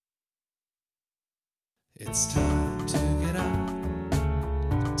It's time to get up.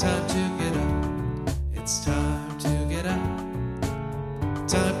 Time to get up. It's time to get up.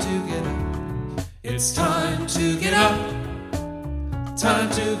 Time to get up. It's time to get up. Time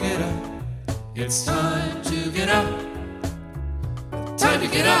to get up. It's time to get up. Time to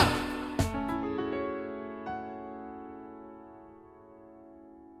get up.